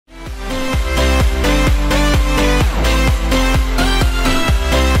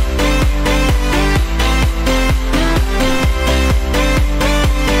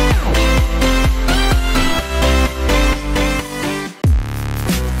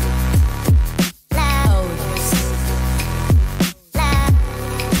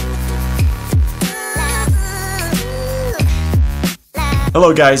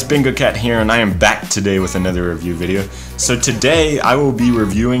Hello guys, Bingocat here, and I am back today with another review video. So today I will be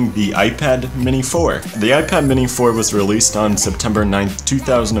reviewing the iPad Mini 4. The iPad Mini 4 was released on September 9th,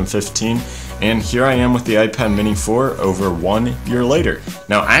 2015, and here I am with the iPad Mini 4 over 1 year later.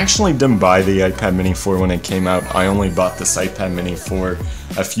 Now I actually didn't buy the iPad Mini 4 when it came out. I only bought this iPad Mini 4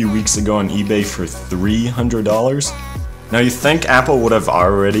 a few weeks ago on eBay for $300. Now you think Apple would have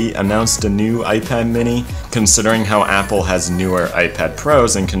already announced a new iPad mini, considering how Apple has newer iPad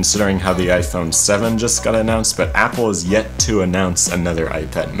Pros and considering how the iPhone 7 just got announced, but Apple is yet to announce another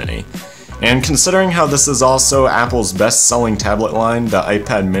iPad mini. And considering how this is also Apple's best-selling tablet line, the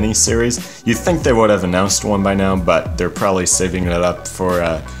iPad mini series, you'd think they would have announced one by now, but they're probably saving it up for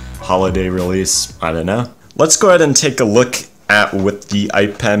a holiday release, I don't know. Let's go ahead and take a look at what the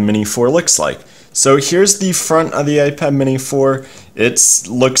iPad mini 4 looks like. So here's the front of the iPad mini 4. It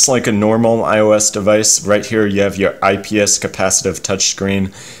looks like a normal iOS device. Right here you have your IPS capacitive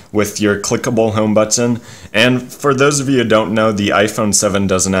touchscreen with your clickable home button. And for those of you who don't know, the iPhone 7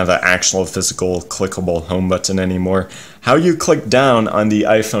 doesn't have an actual physical clickable home button anymore. How you click down on the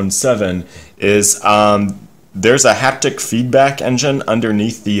iPhone 7 is there's a haptic feedback engine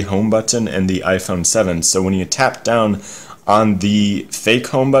underneath the home button in the iPhone 7. So when you tap down on the fake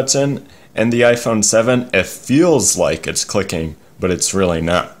home button and the iPhone 7, it feels like it's clicking, but it's really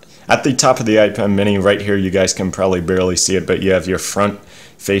not. At the top of the iPad mini, right here, you guys can probably barely see it, but you have your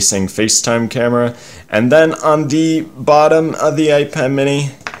front-facing FaceTime camera. And then on the bottom of the iPad mini,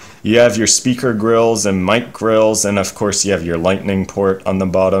 you have your speaker grills and mic grills, and of course you have your lightning port on the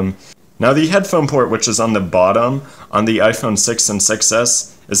bottom. Now the headphone port, which is on the bottom on the iPhone 6 and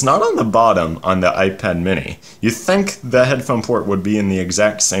 6S, is not on the bottom on the iPad mini. You'd think the headphone port would be in the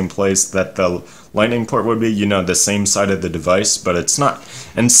exact same place that the lightning port would be, you know, the same side of the device, but it's not.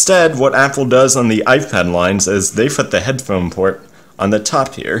 Instead, what Apple does on the iPad lines is they put the headphone port on the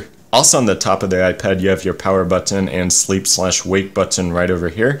top here. Also on the top of the iPad, you have your power button and sleep/wake button right over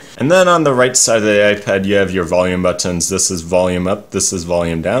here. And then on the right side of the iPad, you have your volume buttons. This is volume up, this is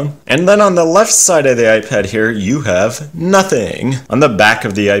volume down. And then on the left side of the iPad here, you have nothing. On the back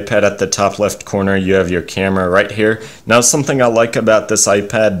of the iPad at the top left corner, you have your camera right here. Now something I like about this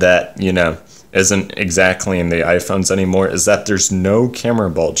iPad that, you know, isn't exactly in the iPhones anymore is that there's no camera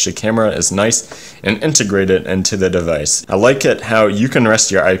bulge. The camera is nice and integrated into the device. I like it how you can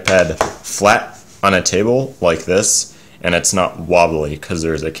rest your iPad flat on a table like this and it's not wobbly because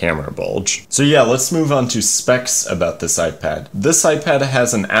there's a camera bulge. So yeah, let's move on to specs about this iPad. This iPad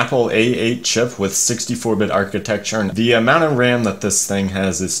has an Apple A8 chip with 64-bit architecture, and the amount of RAM that this thing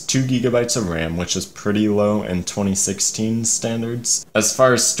has is 2 GB of RAM, which is pretty low in 2016 standards. As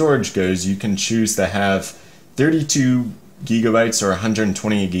far as storage goes, you can choose to have 32 GB or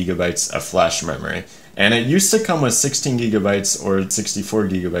 120 GB of flash memory. And it used to come with 16 GB or 64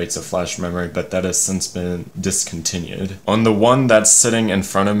 GB of flash memory, but that has since been discontinued. On the one that's sitting in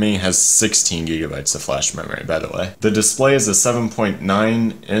front of me has 16 GB of flash memory, by the way. The display is a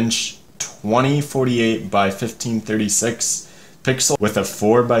 7.9-inch 2048 by 1536 pixel with a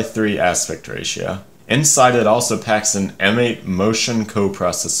 4:3 aspect ratio. Inside it also packs an M8 motion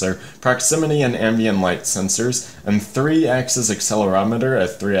coprocessor, proximity and ambient light sensors, and 3-axis accelerometer, a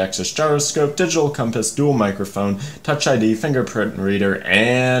 3-axis gyroscope, digital compass, dual microphone, Touch ID, fingerprint reader,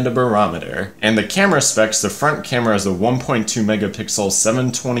 and a barometer. And the camera specs, the front camera is a 1.2 megapixel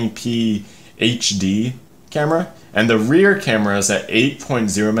 720p HD camera, and the rear camera is an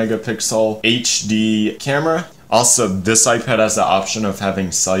 8.0 megapixel HD camera. Also, this iPad has the option of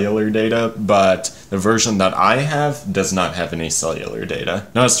having cellular data, but the version that I have does not have any cellular data.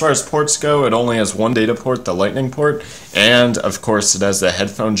 Now, as far as ports go, it only has one data port, the Lightning port, and of course it has a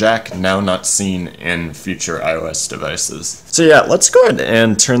headphone jack, now not seen in future iOS devices. So yeah, let's go ahead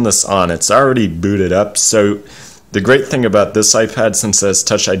and turn this on. It's already booted up, so the great thing about this iPad, since it has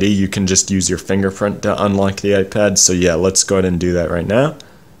Touch ID, you can just use your fingerprint to unlock the iPad. So yeah, let's go ahead and do that right now.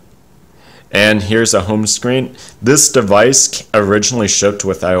 And here's a home screen. This device originally shipped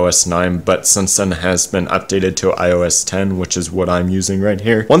with iOS 9, but since then has been updated to iOS 10, which is what I'm using right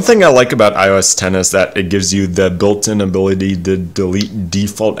here. One thing I like about iOS 10 is that it gives you the built-in ability to delete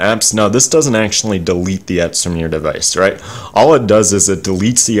default apps. Now, this doesn't actually delete the apps from your device, right? All it does is it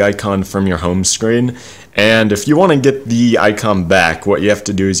deletes the icon from your home screen. And if you want to get the icon back, what you have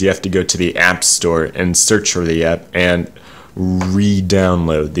to do is you have to go to the App Store and search for the app and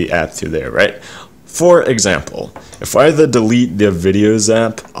re-download the app through there, right? For example, if I delete the Videos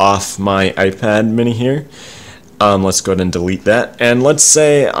app off my iPad mini here, let's go ahead and delete that, and let's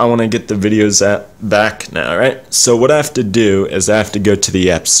say I want to get the Videos app back now, right? So what I have to do is I have to go to the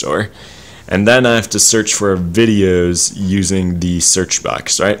App Store, and then I have to search for videos using the search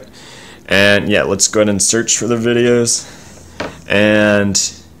box, right? And yeah, let's go ahead and search for the videos, and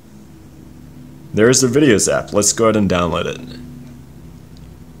there's the videos app. Let's go ahead and download it.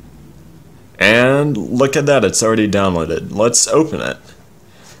 And look at that, it's already downloaded. Let's open it.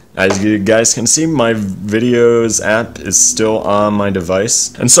 As you guys can see, my videos app is still on my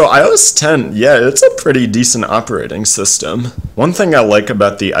device. And so iOS 10, yeah, it's a pretty decent operating system. One thing I like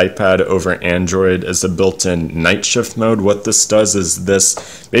about the iPad over Android is the built-in night shift mode. What this does is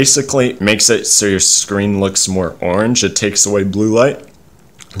this basically makes it so your screen looks more orange. It takes away blue light.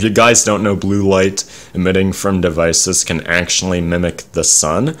 If you guys don't know, blue light emitting from devices can actually mimic the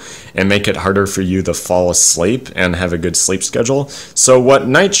sun and make it harder for you to fall asleep and have a good sleep schedule. So what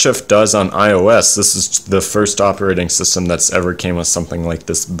Night Shift does on iOS, this is the first operating system that's ever came with something like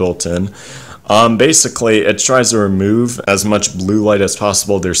this built in. Basically, it tries to remove as much blue light as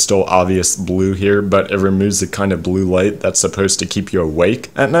possible. There's still obvious blue here, but it removes the kind of blue light that's supposed to keep you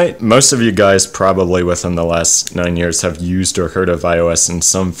awake at night. Most of you guys probably within the last 9 years have used or heard of iOS in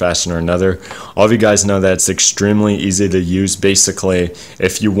some fashion or another. All of you guys know that it's extremely easy to use. Basically,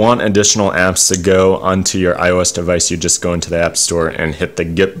 if you want additional apps to go onto your iOS device, you just go into the App Store and hit the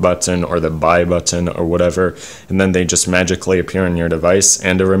Get button or the Buy button or whatever, and then they just magically appear on your device.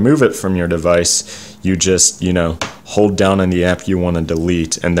 And to remove it from your device, you just, hold down on the app you want to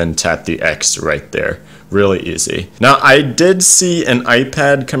delete and then tap the X right there. Really easy. Now, I did see an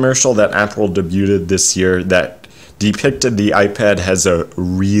iPad commercial that Apple debuted this year that depicted the iPad as a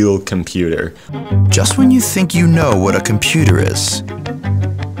real computer. Just when you think you know what a computer is,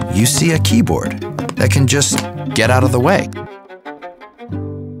 you see a keyboard that can just get out of the way.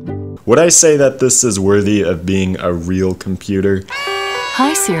 Would I say that this is worthy of being a real computer?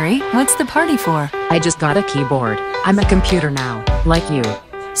 Hi Siri, what's the party for? I just got a keyboard. I'm a computer now, like you.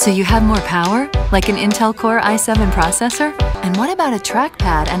 So you have more power? Like an Intel Core i7 processor? And what about a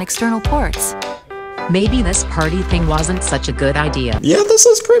trackpad and external ports? Maybe this party thing wasn't such a good idea. Yeah, this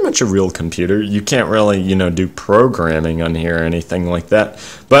is pretty much a real computer. You can't really, do programming on here or anything like that.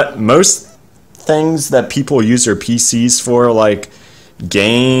 But most things that people use their PCs for, like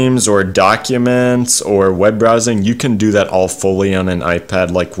games or documents or web browsing, you can do that all fully on an iPad.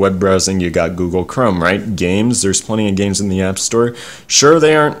 Like web browsing, you got Google Chrome, right? Games, there's plenty of games in the App Store. Sure,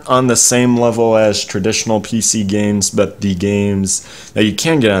 they aren't on the same level as traditional PC games, but the games that you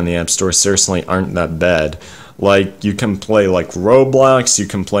can get on the App Store certainly aren't that bad. Like, you can play like Roblox, you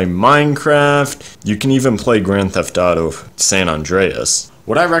can play Minecraft, you can even play Grand Theft Auto San Andreas.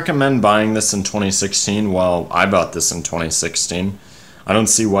 Would I recommend buying this in 2016? Well, I bought this in 2016. I don't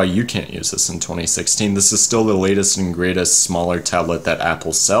see why you can't use this in 2016. This is still the latest and greatest smaller tablet that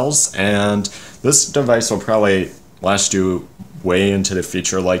Apple sells, and this device will probably last you way into the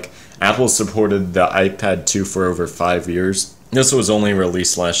future. Like, Apple supported the iPad 2 for over 5 years. This was only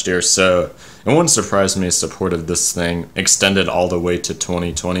released last year, so it wouldn't surprise me if support of this thing extended all the way to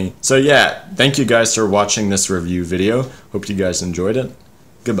 2020. So yeah, thank you guys for watching this review video. Hope you guys enjoyed it.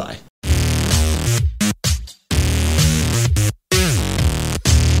 Goodbye.